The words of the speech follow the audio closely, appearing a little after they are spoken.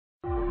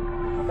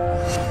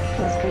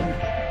Kill screen.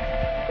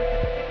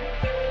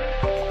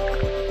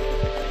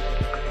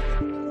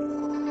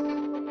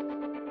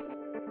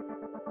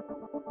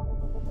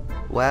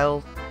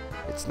 Well,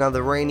 it's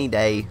another rainy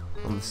day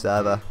on the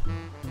server,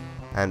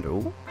 and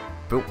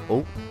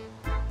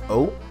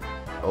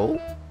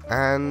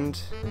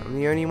and I'm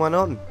the only one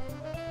on.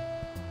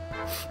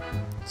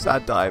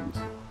 Sad times.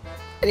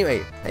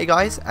 Anyway, hey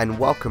guys, and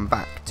welcome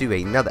back to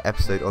another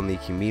episode on the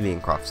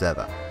Chameleon Craft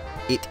server.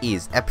 It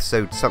is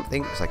episode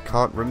something, because I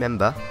can't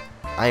remember.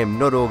 I am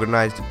not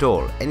organised at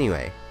all.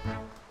 Anyway,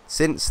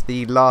 since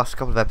the last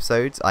couple of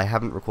episodes, I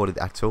haven't recorded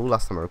at all.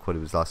 Last time I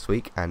recorded was last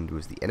week, and it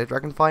was the Ender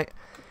Dragon fight.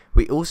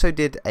 We also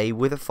did a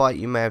Wither fight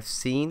you may have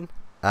seen.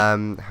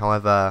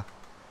 However,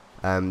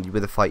 the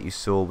Wither fight you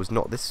saw was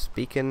not this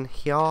beacon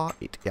here.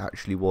 It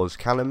actually was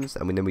Callum's,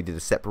 and then we did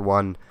a separate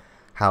one.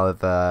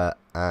 However,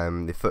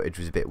 the footage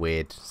was a bit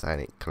weird,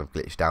 and it kind of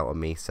glitched out on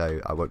me, so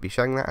I won't be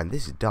showing that. And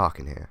this is dark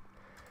in here.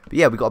 But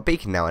yeah, we got a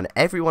beacon now, and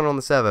everyone on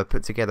the server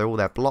put together all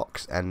their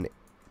blocks, and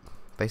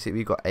basically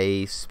we got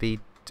a speed.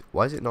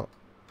 Why is it not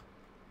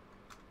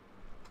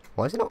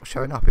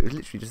showing up? It was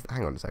literally just.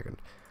 Hang on a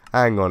second.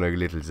 Hang on a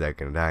little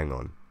second. Hang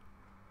on.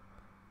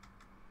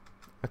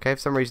 Okay,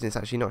 for some reason it's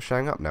actually not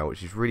showing up now,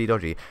 which is really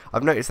dodgy.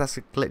 I've noticed that's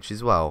a glitch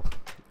as well.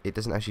 It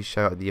doesn't actually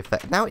show up the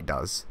effect. Now it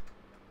does.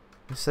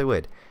 It's so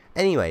weird.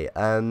 Anyway,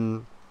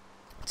 in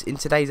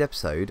today's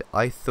episode,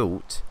 I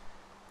thought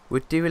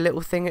we'd do a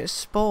little thing at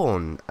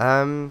spawn.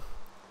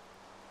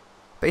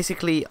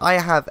 Basically, I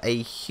have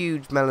a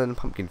huge melon and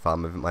pumpkin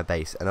farm over at my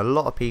base, and a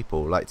lot of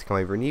people like to come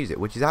over and use it,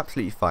 which is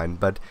absolutely fine,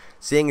 but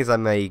seeing as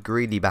I'm a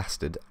greedy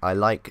bastard, I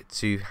like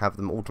to have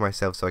them all to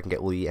myself so I can get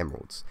all the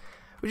emeralds.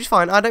 Which is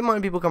fine, I don't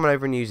mind people coming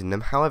over and using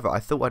them, however, I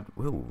thought I'd...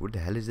 Whoa, what the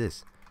hell is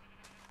this?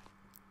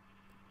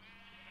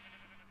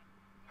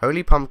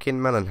 Holy Pumpkin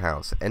Melon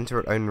House, enter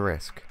at own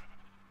risk.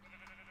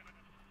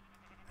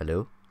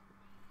 Hello?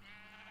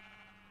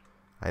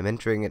 I'm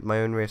entering at my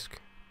own risk.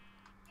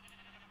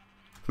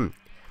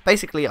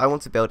 Basically, I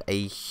want to build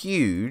a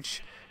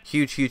huge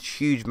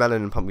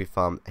melon and pumpkin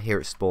farm here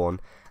at spawn,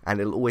 and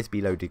it'll always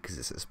be loaded because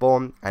it's at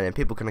spawn, and then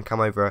people can come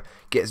over,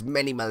 get as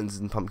many melons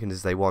and pumpkins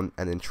as they want,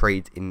 and then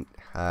trade in,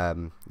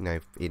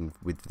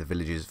 with the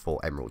villagers for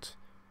emeralds.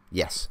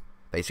 Yes,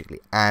 basically.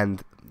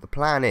 And the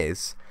plan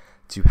is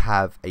to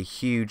have a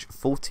huge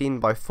 14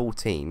 by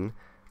 14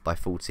 by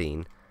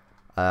 14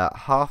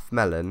 half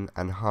melon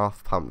and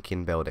half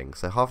pumpkin building.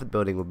 So half of the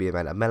building will be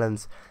made out of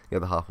melons, the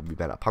other half will be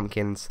made out of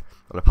pumpkins.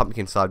 On the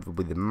pumpkin side will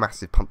be the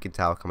massive pumpkin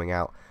tower coming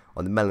out.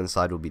 On the melon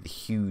side will be the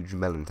huge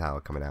melon tower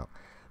coming out.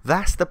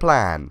 That's the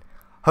plan.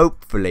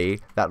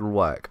 Hopefully that will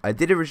work. I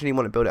did originally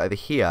want to build it over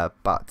here,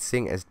 but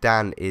seeing as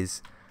Dan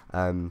is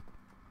doing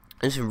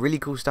some really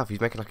cool stuff,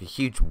 he's making like a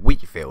huge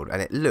wheat field,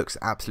 and it looks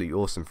absolutely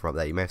awesome from up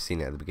there. You may have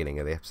seen it at the beginning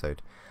of the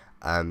episode.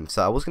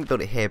 So I was going to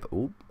build it here,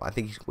 but I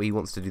think he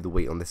wants to do the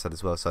wheat on this side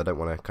as well, so I don't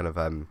want to kind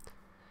of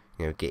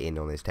get in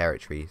on his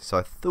territory. So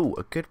I thought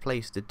a good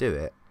place to do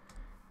it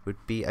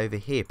would be over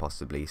here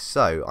possibly.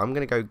 So I'm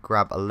going to go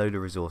grab a load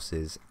of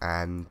resources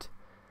and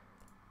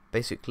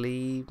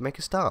basically make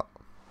a start.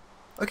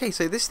 Okay,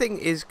 so this thing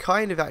is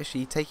kind of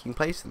actually taking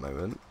place at the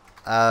moment,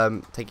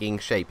 taking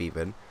shape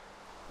even.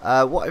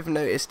 What I've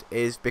noticed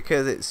is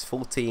because it's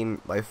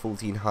 14 by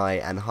 14 high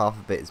and half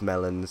of it is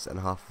melons and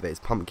half of it is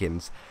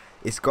pumpkins,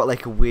 it's got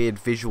like a weird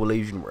visual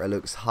illusion where it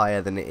looks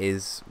higher than it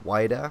is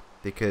wider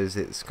because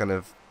it's kind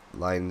of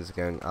lines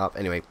going up.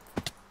 Anyway,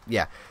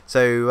 yeah,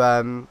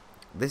 so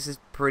this is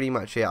pretty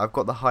much it. I've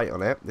got the height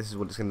on it. This is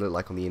what it's going to look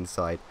like on the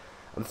inside.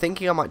 I'm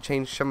thinking I might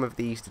change some of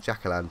these to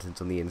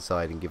jack-o'-lanterns on the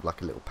inside and give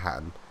like a little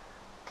pattern.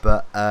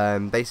 But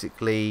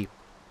basically,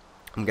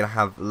 I'm going to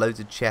have loads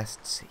of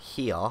chests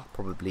here,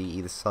 probably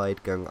either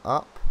side going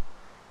up.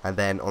 And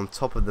then on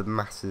top of the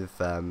massive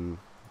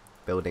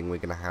building, we're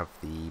going to have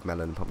the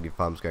melon and pumpkin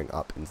farms going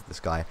up into the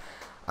sky.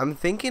 I'm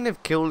thinking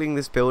of killing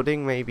this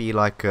building, maybe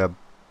like a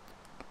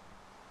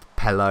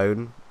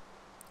Melon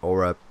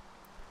or a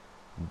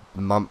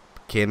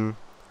Mumpkin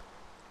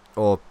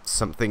or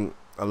something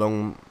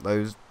along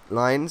those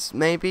lines,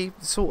 maybe,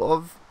 sort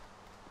of.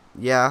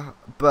 Yeah,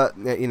 but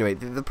anyway,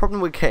 the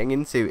problem we're getting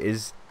into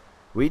is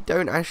we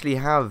don't actually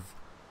have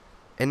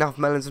enough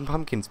melons and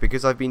pumpkins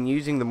because I've been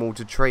using them all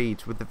to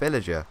trade with the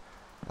villager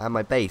at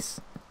my base.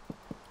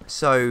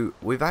 So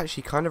we've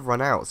actually kind of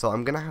run out, so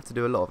I'm going to have to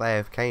do a lot of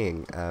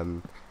AFKing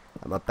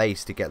at my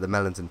base to get the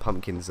melons and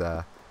pumpkins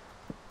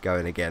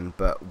going again.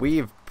 But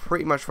we've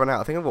pretty much run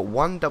out. I think I've got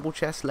one double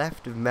chest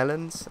left of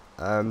melons.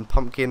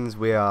 Pumpkins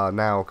we are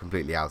now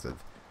completely out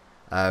of.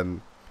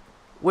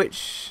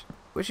 Which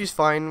is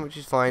fine,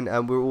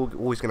 we're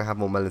always going to have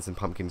more melons and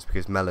pumpkins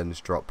because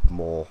melons drop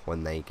more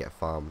when they get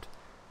farmed.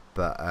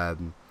 But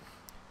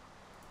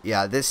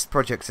yeah, this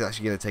project is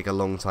actually going to take a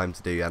long time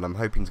to do, and I'm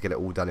hoping to get it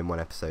all done in one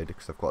episode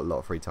because I've got a lot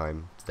of free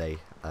time today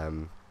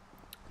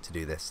to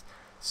do this.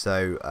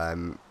 So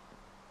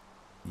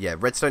yeah,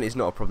 redstone is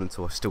not a problem at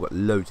all. I've still got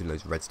loads and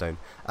loads of redstone.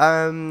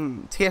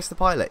 TS the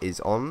pilot is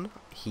on.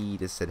 He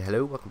just said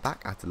hello, welcome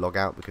back. I had to log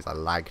out because I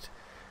lagged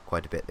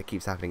quite a bit. That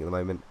keeps happening at the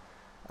moment.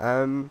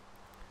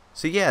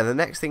 So yeah, the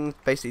next thing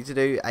basically to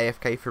do,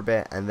 AFK for a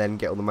bit, and then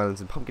get all the melons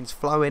and pumpkins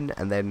flowing,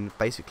 and then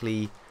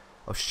basically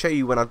I'll show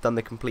you when I've done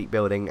the complete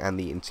building and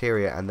the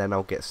interior, and then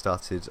I'll get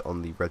started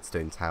on the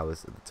redstone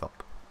towers at the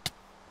top.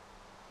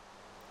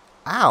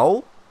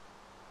 Ow!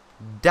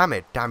 Damn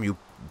it, damn you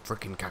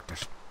freaking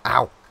cactus.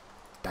 Ow!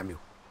 Damn you.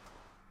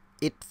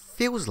 It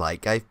feels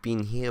like I've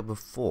been here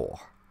before.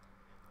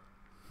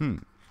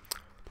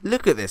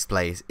 Look at this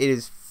place. It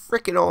is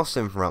freaking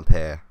awesome from up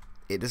here.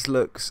 It just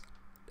looks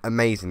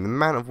amazing. The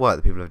amount of work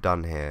that people have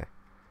done here.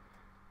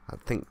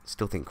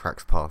 Still think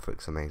Crack's Path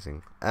looks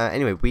amazing.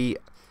 Anyway, we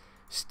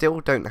still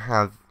don't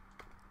have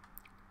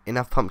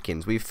enough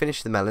pumpkins. We've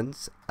finished the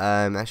melons.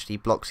 Actually,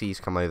 Bloxy's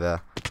come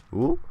over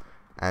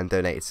and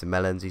donated some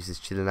melons. He's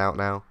just chilling out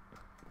now.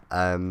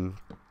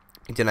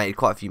 He donated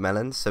quite a few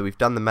melons, so we've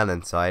done the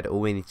melon side. All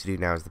we need to do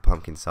now is the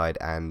pumpkin side,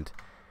 and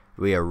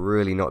we are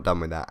really not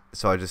done with that.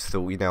 So I just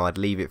thought, you know, I'd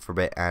leave it for a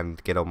bit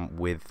and get on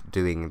with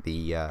doing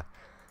the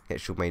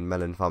actual main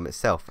melon farm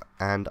itself.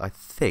 And I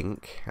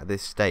think at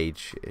this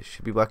stage it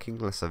should be working,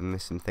 unless I've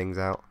missed some things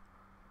out.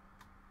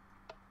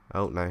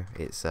 Oh no,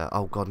 it's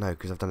oh god no,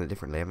 because I've done it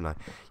differently, haven't I?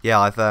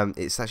 Yeah,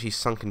 it's actually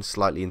sunken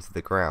slightly into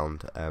the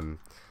ground.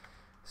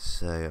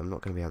 So I'm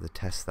not going to be able to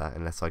test that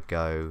unless I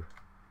go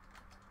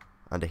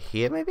under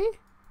here, maybe?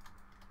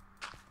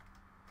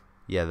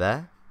 Yeah,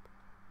 there.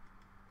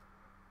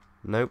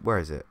 Nope, where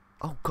is it?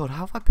 Oh god,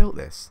 how have I built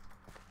this?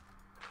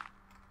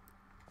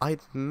 I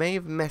may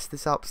have messed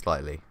this up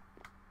slightly.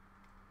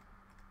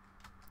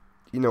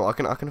 You know, I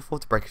can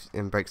afford to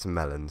break some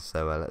melons,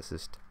 so let's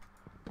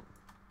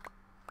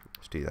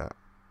do that.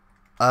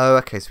 Oh,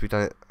 okay, so we've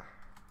done it.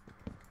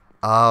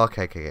 Oh,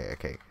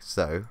 okay.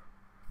 So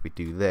if we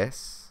do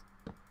this.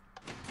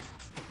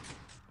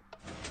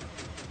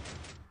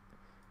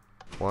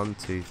 1,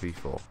 2, 3,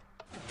 4.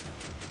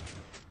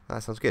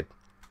 That sounds good.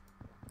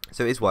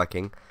 So it is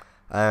working.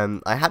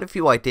 I had a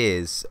few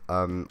ideas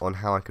on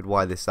how I could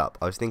wire this up.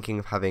 I was thinking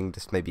of having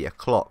just maybe a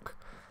clock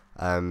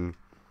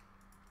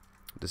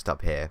just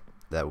up here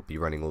that would be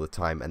running all the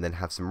time, and then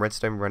have some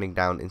redstone running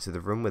down into the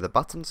room with a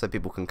button so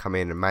people can come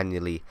in and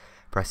manually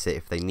press it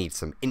if they need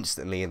some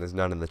instantly and there's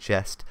none in the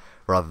chest,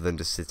 rather than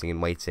just sitting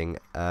and waiting.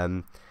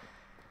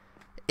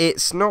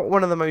 It's not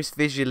one of the most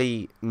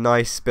visually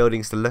nice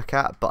buildings to look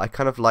at, but I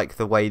kind of like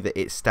the way that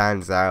it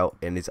stands out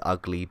and is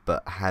ugly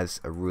but has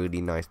a really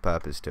nice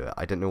purpose to it.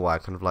 I don't know why, I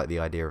kind of like the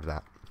idea of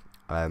that.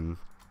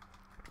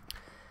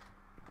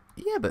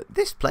 Yeah, but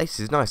this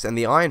place is nice, and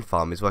the iron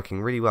farm is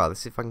working really well.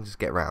 Let's see if I can just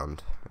get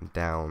around and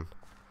down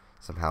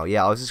somehow.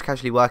 Yeah, I was just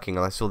casually working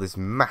and I saw this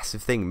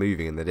massive thing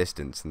moving in the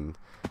distance, and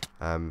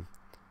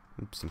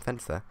oops, some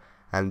fence there,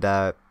 and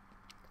yeah,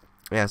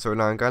 I saw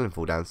an iron golem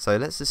fall down. So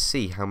let's just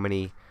see how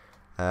many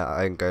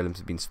iron golems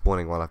have been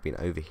spawning while I've been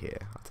over here.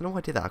 I don't know why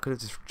I did that. I could have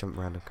just jumped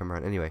around and come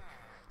around. Anyway,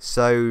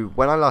 so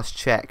when I last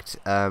checked,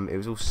 it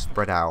was all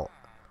spread out.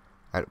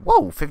 And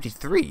whoa,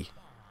 53!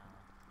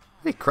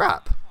 Holy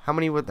crap! How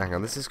many were? Hang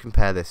on, let's just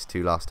compare this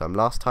to last time.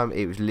 Last time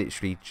it was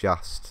literally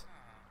just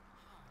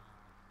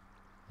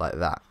like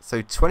that.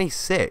 So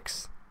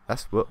 26.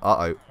 That's what.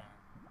 It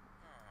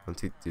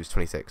was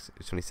 26. It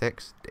was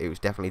 26. It was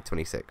definitely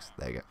 26.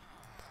 There you go.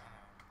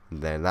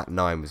 And then that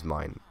 9 was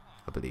mine,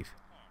 I believe.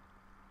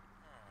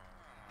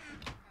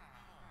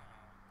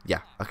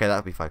 Yeah, okay,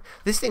 that'll be fine.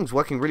 This thing's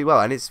working really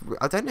well, and it's,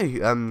 I don't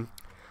know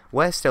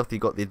where Stealthy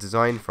got the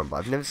design from, but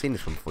I've never seen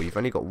this one before. You've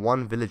only got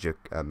one villager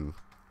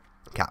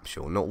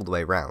capsule, not all the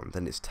way around,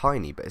 and it's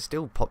tiny, but it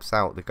still pops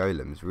out the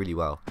golems really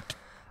well.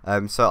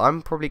 So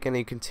I'm probably going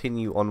to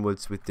continue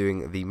onwards with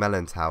doing the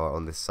melon tower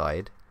on this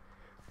side.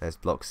 There's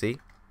Bloxy.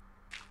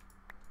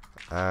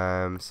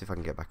 See if I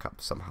can get back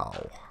up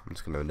somehow. I'm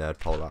just going to nerd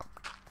pole up.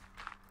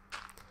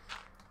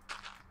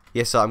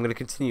 Yeah, so I'm going to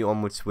continue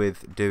onwards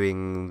with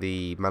doing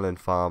the melon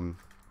farm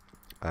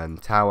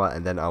tower,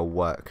 and then I'll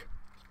work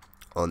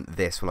on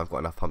this when I've got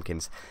enough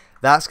pumpkins.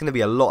 That's going to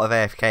be a lot of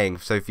AFKing,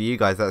 so for you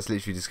guys that's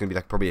literally just going to be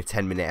like probably a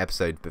 10-minute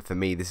episode, but for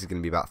me this is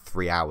going to be about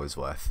 3 hours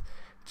worth,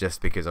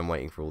 just because I'm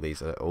waiting for all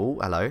these. Oh,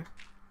 hello.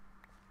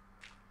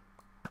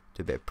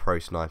 Do a bit of pro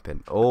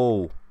sniping.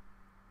 Oh,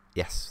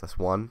 yes, that's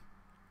 1,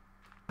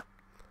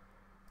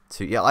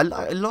 2. Yeah, I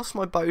lost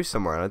my bow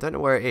somewhere, and I don't know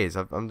where it is.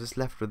 I'm just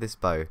left with this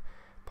bow.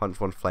 Punch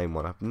 1, flame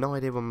 1. I have no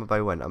idea where my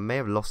bow went. I may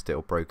have lost it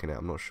or broken it.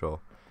 I'm not sure.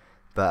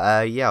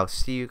 But yeah, I'll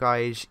see you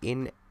guys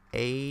in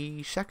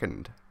a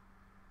second.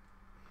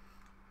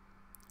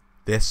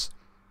 This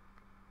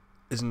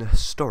is an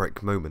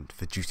historic moment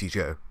for Juicy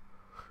Joe.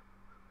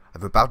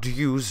 I'm about to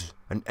use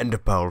an ender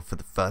pearl for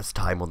the first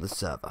time on the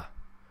server,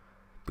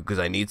 because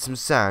I need some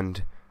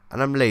sand,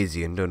 and I'm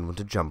lazy and don't want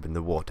to jump in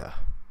the water.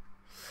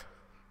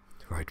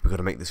 Right, we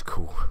gotta make this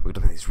cool. We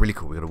gotta make this really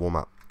cool. We gotta warm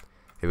up.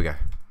 Here we go.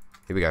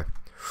 Here we go.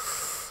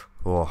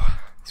 Oh,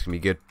 it's gonna be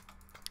good.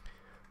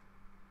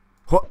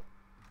 What?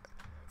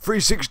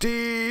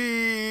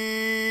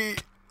 360!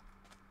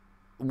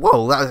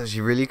 Whoa, that was actually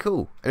really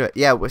cool. Anyway,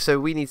 yeah, so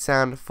we need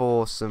sand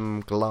for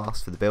some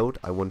glass for the build.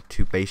 I want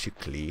to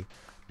basically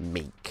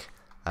make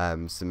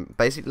some,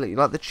 basically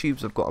like the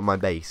tubes I've got on my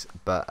base,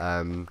 but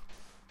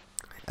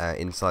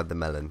inside the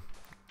melon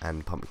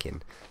and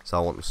pumpkin. So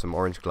I want some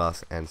orange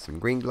glass and some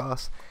green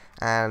glass.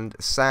 And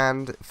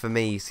sand, for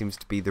me, seems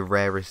to be the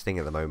rarest thing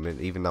at the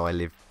moment, even though I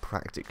live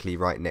practically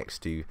right next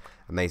to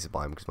a mesa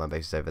biome, because my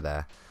base is over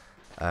there.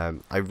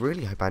 I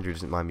really hope Andrew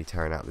doesn't mind me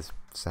tearing out this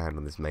sand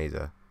on this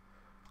mesa.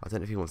 I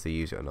don't know if he wants to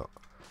use it or not.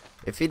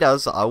 If he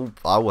does, I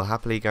will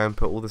happily go and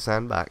put all the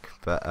sand back.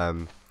 But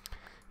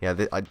yeah,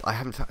 I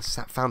haven't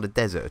found a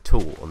desert at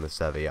all on the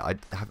server yet. I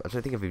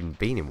don't think I've even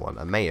been in one.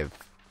 I may have.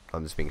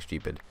 I'm just being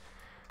stupid.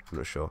 I'm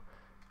not sure.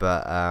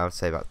 But I'd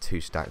say about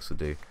 2 stacks will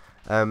do.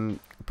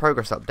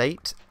 Progress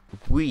update.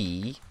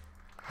 We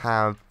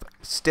have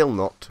still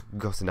not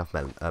got enough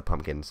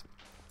pumpkins.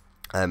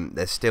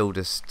 They're still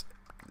just...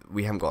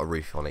 We haven't got a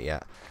roof on it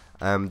yet.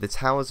 The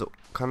towers are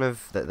kind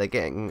of... They're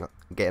getting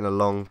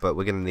along, but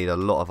we're going to need a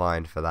lot of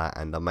iron for that,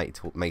 and I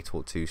may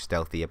talk to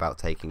Stealthy about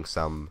taking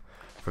some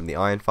from the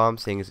iron farm,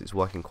 seeing as it's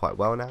working quite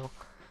well now.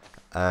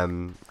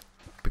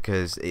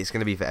 Because it's going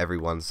to be for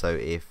everyone, so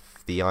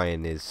if the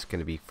iron is going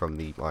to be from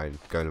the iron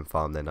golem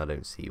farm, then I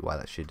don't see why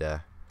that should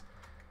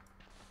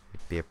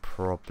be a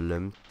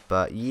problem.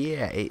 But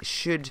yeah, it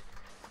should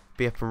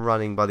be up and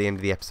running by the end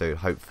of the episode,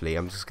 hopefully.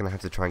 I'm just going to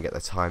have to try and get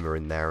the timer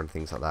in there and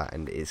things like that,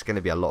 and it's going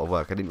to be a lot of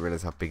work. I didn't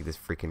realise how big this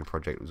freaking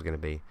project was going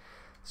to be.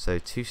 So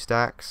 2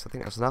 stacks, I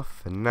think that's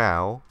enough. And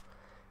now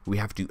we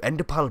have to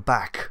enderpearl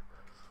back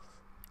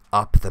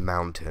up the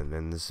mountain,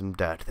 and there's some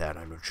dirt there,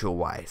 I'm not sure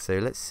why. So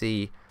let's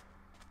see.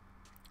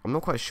 I'm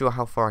not quite sure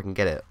how far I can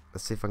get it.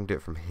 Let's see if I can do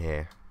it from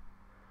here.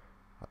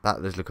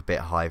 That does look a bit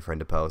high for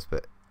enderpearls,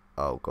 but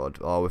oh god.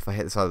 Oh, if I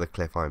hit the side of the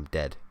cliff, I'm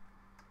dead.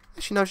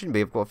 Actually, no, I shouldn't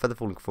be. I've got a feather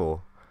falling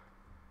 4.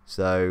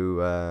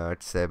 So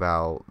I'd say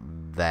about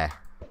there.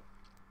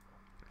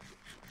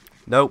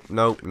 Nope,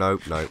 nope,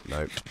 nope, nope,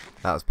 nope.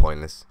 That was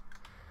pointless.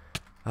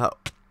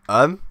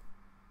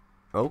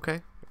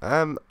 Okay.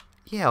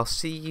 Yeah, I'll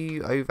see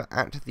you over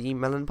at the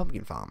melon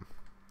pumpkin farm.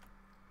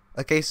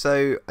 Okay,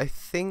 so I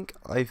think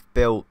I've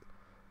built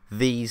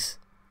these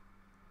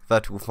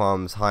vertical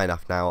farms high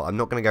enough now. I'm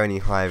not going to go any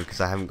higher because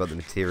I haven't got the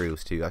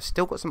materials to. I've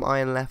still got some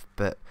iron left,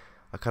 but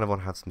I kind of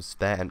want to have some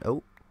spare. And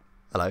oh,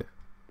 hello.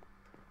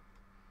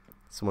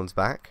 Someone's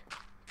back.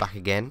 Back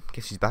again.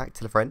 Guess she's back.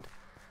 Tell a friend.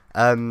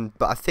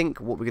 But I think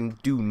what we're going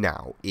to do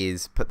now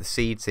is put the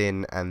seeds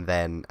in, and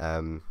then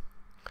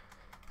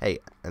hey,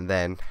 and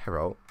then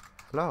hello.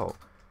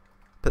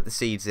 Put the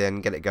seeds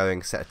in, get it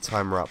going, set a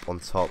timer up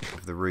on top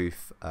of the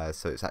roof,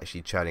 so it's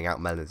actually churning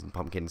out melons and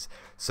pumpkins.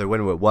 So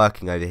when we're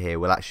working over here,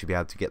 we'll actually be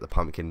able to get the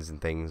pumpkins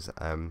and things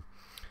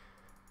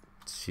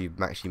to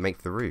actually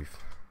make the roof.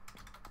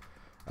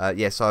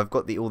 Yeah, so I've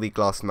got all the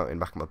glass melting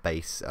back on my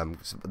base.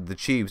 So the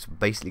tube's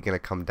basically going to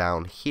come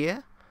down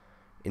here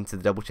into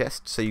the double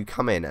chest. So you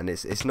come in, and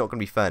it's not going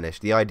to be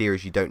furnished. The idea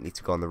is you don't need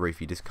to go on the roof.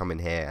 You just come in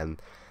here,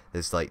 and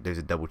there's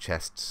a double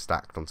chest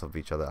stacked on top of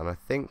each other. And I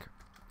think,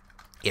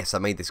 yes, I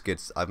made this good.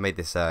 I've made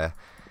this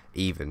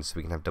even, so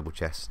we can have double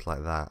chests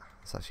like that.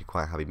 It's actually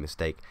quite a happy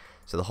mistake.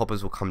 So the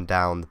hoppers will come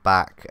down the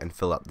back and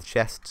fill up the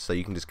chest. So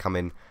you can just come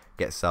in,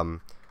 get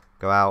some,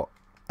 go out.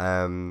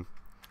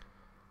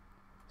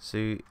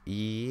 So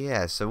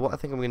yeah, so what I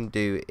think I'm going to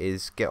do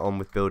is get on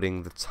with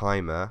building the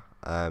timer.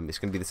 It's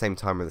going to be the same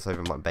timer that's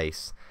over my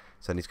base.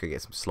 So I need to go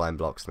get some slime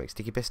blocks to make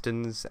sticky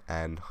pistons,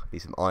 and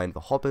need some iron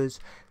for hoppers.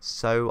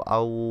 So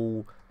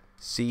I'll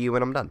see you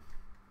when I'm done.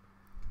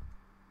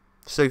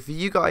 So for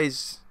you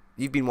guys,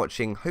 you've been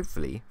watching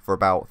hopefully for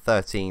about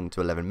 13 to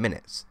 11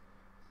 minutes.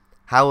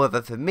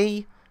 However, for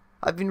me,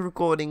 I've been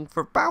recording for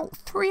about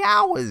 3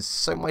 hours.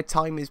 So my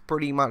time is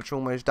pretty much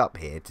almost up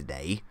here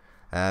today.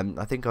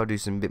 I think I'll do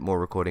some bit more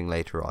recording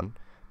later on.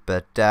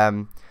 But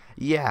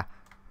yeah,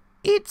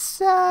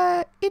 it's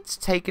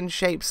taken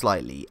shape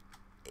slightly.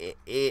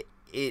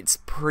 It's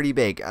pretty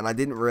big, and I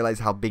didn't realise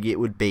how big it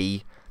would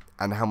be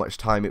and how much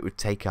time it would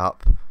take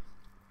up,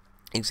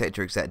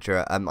 etc,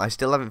 etc. I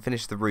still haven't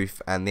finished the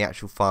roof, and the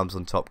actual farms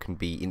on top can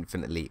be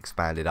infinitely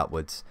expanded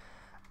upwards.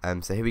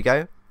 So here we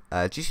go.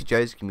 Juicy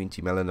Joe's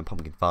Community Melon and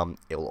Pumpkin Farm.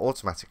 It will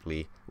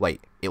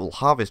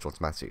harvest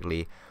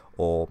automatically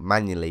or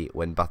manually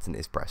when button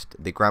is pressed.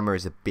 The grammar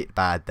is a bit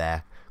bad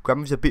there.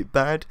 Grammar's a bit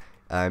bad.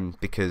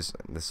 Because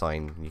the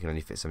sign you can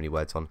only fit so many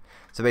words on.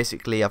 So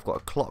basically I've got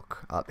a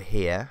clock up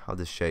here. I'll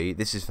just show you.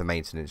 This is for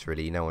maintenance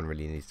really. No one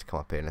really needs to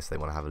come up here unless they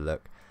want to have a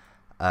look.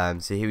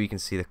 So here you can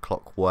see the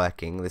clock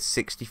working. There's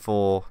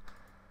 64.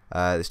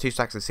 There's 2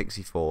 stacks of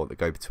 64 that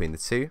go between the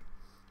two.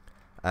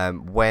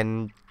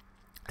 When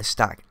a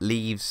stack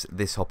leaves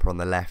this hopper on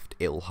the left,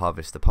 it will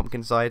harvest the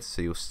pumpkin side.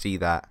 So you'll see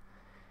that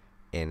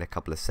in a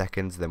couple of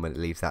seconds. Then when it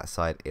leaves that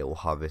side, it will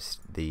harvest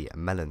the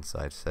melon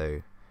side.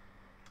 So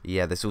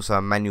yeah, there's also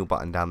a manual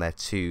button down there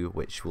too,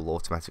 which will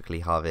automatically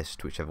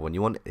harvest whichever one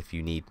you want if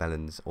you need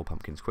melons or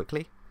pumpkins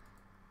quickly.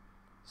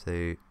 So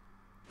there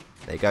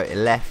you go, it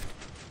left,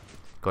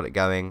 got it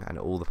going, and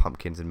all the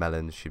pumpkins and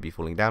melons should be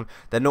falling down.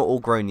 They're not all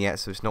grown yet,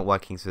 so it's not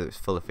working to its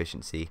full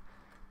efficiency.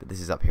 But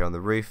this is up here on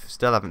the roof.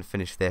 Still haven't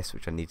finished this,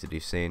 which I need to do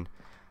soon.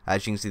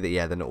 As you can see that,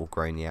 yeah, they're not all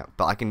grown yet.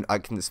 But I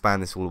can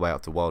expand this all the way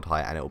up to world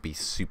height, and it will be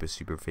super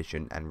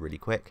efficient and really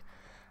quick.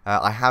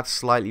 I have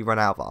slightly run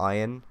out of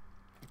iron,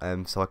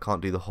 so I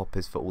can't do the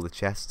hoppers for all the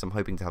chests. I'm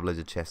hoping to have loads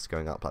of chests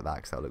going up like that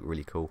because that'll look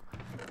really cool.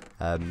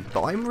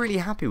 But I'm really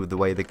happy with the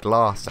way the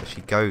glass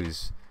actually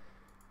goes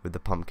with the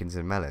pumpkins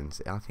and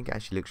melons. I think it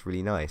actually looks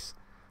really nice.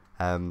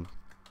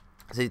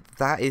 So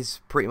that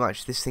is pretty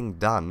much this thing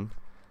done.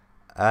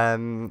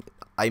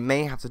 I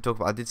may have to talk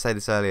about, I did say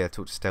this earlier, I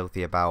talked to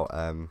Stealthy about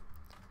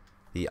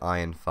the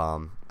iron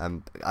farm.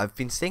 I've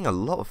been seeing a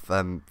lot of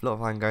iron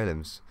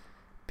golems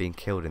being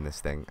killed in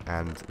this thing,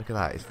 and look at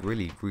that, it's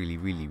really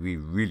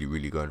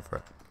going for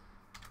it.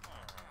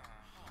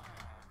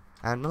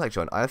 And like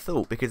John, I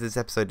thought because this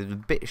episode is a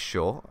bit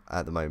short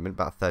at the moment,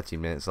 about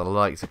 13 minutes, I'd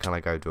like to kind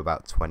of go to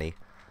about 20.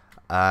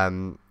 I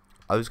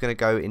was going to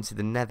go into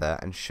the nether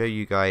and show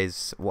you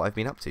guys what I've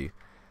been up to.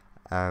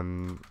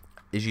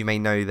 As you may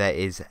know, there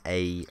is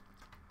a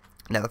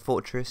nether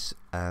fortress,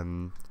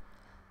 and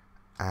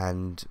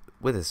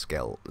with a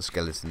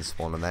skeleton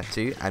spawn on there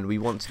too, and we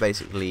want to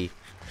basically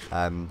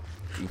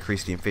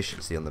increase the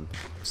efficiency on them.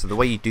 So the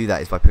way you do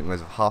that is by putting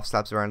loads of half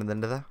slabs around in the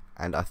nether,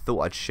 and I thought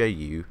I'd show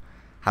you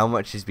how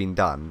much has been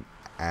done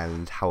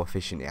and how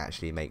efficient it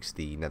actually makes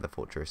the nether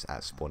fortress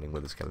at spawning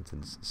with the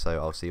skeletons. So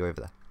I'll see you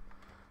over there.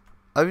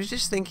 I was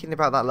just thinking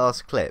about that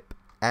last clip,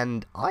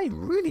 and I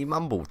really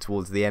mumbled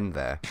towards the end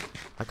there.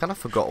 I kind of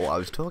forgot what I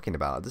was talking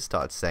about. I just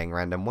started saying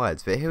random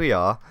words, but here we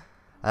are.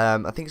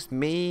 I think it's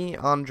me,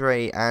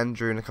 Andre,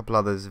 Andrew, and a couple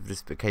others have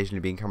just occasionally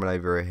been coming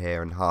over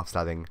here and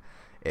half-slabbing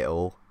it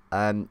all.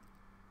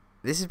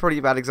 This is probably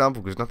a bad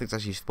example because nothing's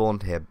actually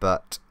spawned here,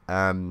 but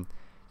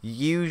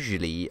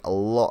usually a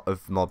lot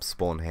of mobs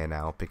spawn here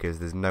now because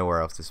there's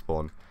nowhere else to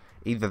spawn.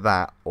 Either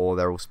that or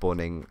they're all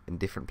spawning in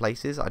different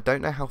places. I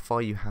don't know how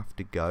far you have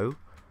to go,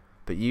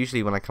 but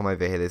usually when I come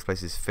over here, this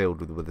place is filled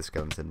with wither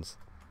skeletons.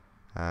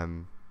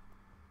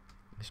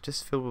 It's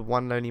just filled with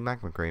one lonely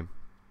magma cream.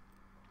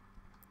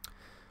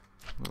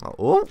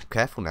 Oh,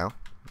 careful now.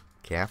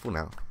 Careful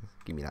now.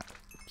 Give me that.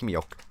 Give me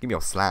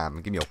your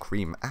slam. Give me your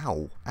cream.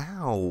 Ow.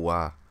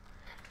 Ow.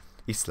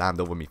 You slammed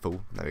over me,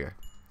 fool. There we go.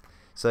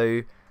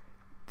 So,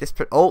 this...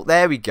 Oh,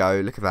 there we go.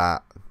 Look at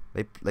that.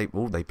 They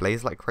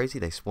blaze like crazy.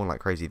 They spawn like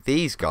crazy.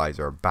 These guys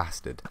are a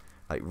bastard.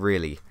 Like,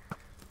 really.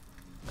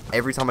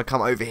 Every time I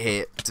come over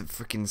here to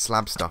freaking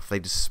slab stuff, they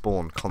just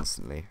spawn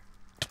constantly.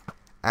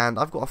 And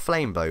I've got a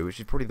flame bow, which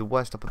is probably the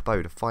worst type of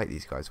bow to fight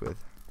these guys with.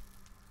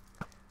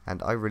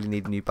 And I really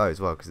need a new bow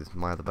as well, because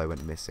my other bow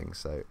went missing.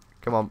 So,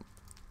 come on.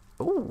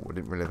 Oh, I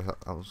didn't realise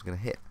I was going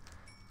to hit.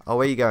 Oh,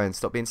 where are you going?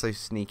 Stop being so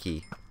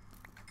sneaky.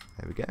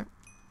 There we go.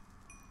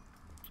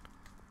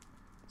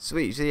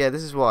 Sweet. So yeah,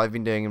 this is what I've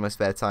been doing in my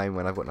spare time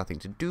when I've got nothing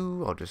to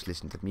do. I'll just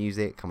listen to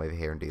music, come over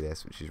here and do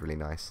this, which is really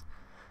nice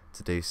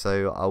to do.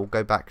 So I'll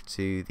go back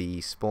to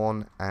the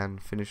spawn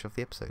and finish off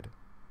the episode.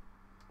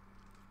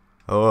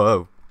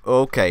 Oh,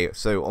 okay.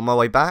 So on my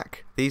way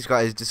back, these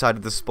guys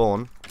decided to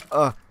spawn.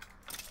 Go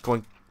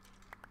on.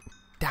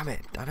 Damn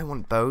it. I don't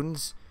want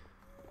bones.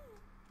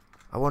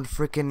 I want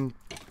freaking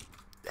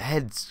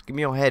heads. Give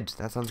me your head.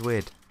 That sounds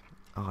weird.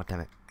 Oh,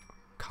 damn it.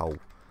 Coal.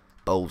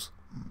 Bowls.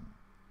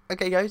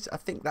 Okay guys, I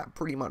think that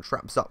pretty much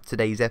wraps up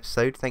today's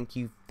episode. Thank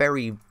you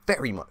very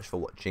much for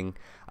watching.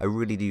 I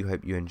really do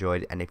hope you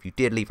enjoyed, and if you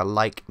did, leave a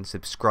like and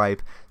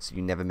subscribe so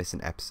you never miss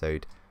an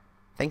episode.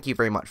 Thank you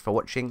very much for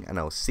watching, and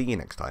I'll see you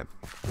next time.